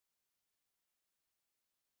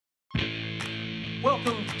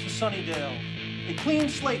Welcome to Sunnydale. A clean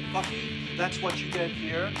slate, Buffy. That's what you get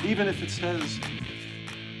here, even if it says...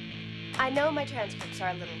 I know my transcripts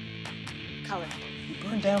are a little colorful. You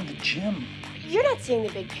burned down the gym. You're not seeing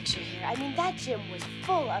the big picture here. I mean, that gym was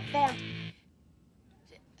full of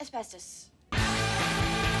asbestos.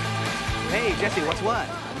 Hey, Jesse, what's what?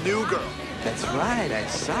 New girl. That's right, I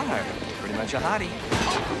saw her. Pretty much a hottie.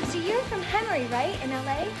 So you're from Henry, right? In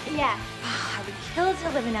LA? Yeah. Oh, I would kill to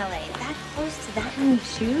live in LA. That close to that many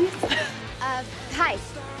shoes? Hi.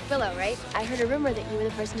 Willow, right? I heard a rumor that you were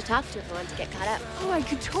the person to talk to if I wanted to get caught up. Oh, I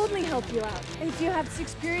could totally help you out. And if you have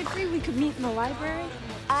 6th period free, we could meet in the library.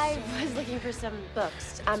 I was looking for some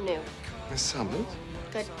books. I'm new. Miss Summers?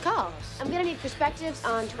 Good call. I'm gonna need perspectives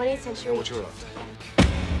on 20th century... What you're after?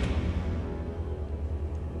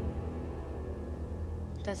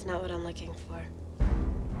 That's not what I'm looking for.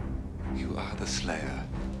 You are the Slayer.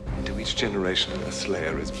 Into each generation, a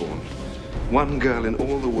Slayer is born. One girl in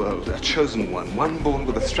all the world, a chosen one born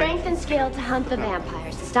with a Strength and skill to hunt the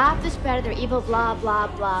vampires, to stop the spread of their evil blah, blah,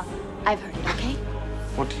 blah. I've heard it, okay?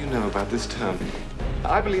 What do you know about this town?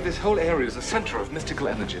 I believe this whole area is a center of mystical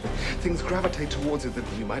energy. Things gravitate towards it that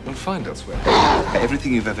you might not find elsewhere.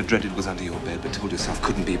 Everything you've ever dreaded was under your bed, but told yourself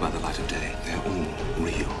couldn't be by the light of day. They're all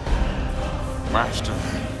real. Master,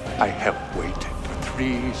 I have waited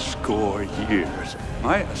for 70 years.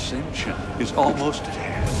 My ascension is almost at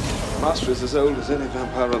hand. Master is as old as any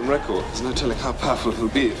vampire on record. There's no telling how powerful he'll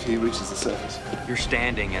be if he reaches the surface. You're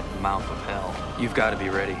standing at the mouth of hell. You've got to be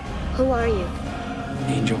ready. Who are you?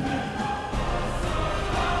 Angel.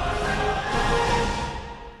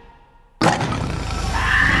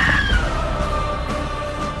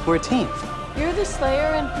 We're a team. You're the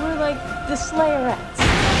Slayer, and we're like the Slayerettes.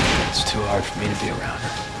 It's too hard for me to be around.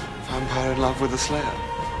 Vampire in love with a Slayer.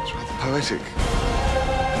 It's rather poetic.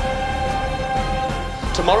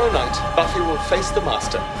 Tomorrow night, Buffy will face the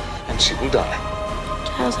Master, and she will die.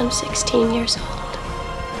 Giles, I'm 16 years old.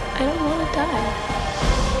 I don't want to die.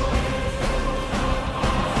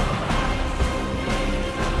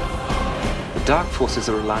 The dark forces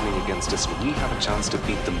are aligning against us, and we have a chance to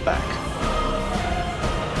beat them back.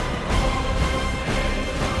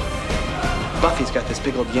 Buffy's got this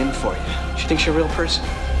big old yen for you. She thinks you're a real person.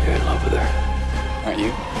 You're in love with her, aren't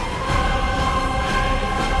you?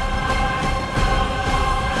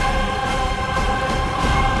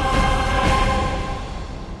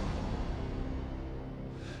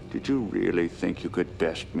 Did you really think you could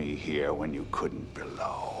best me here when you couldn't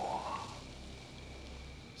below?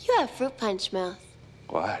 You have fruit punch mouth.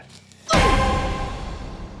 What?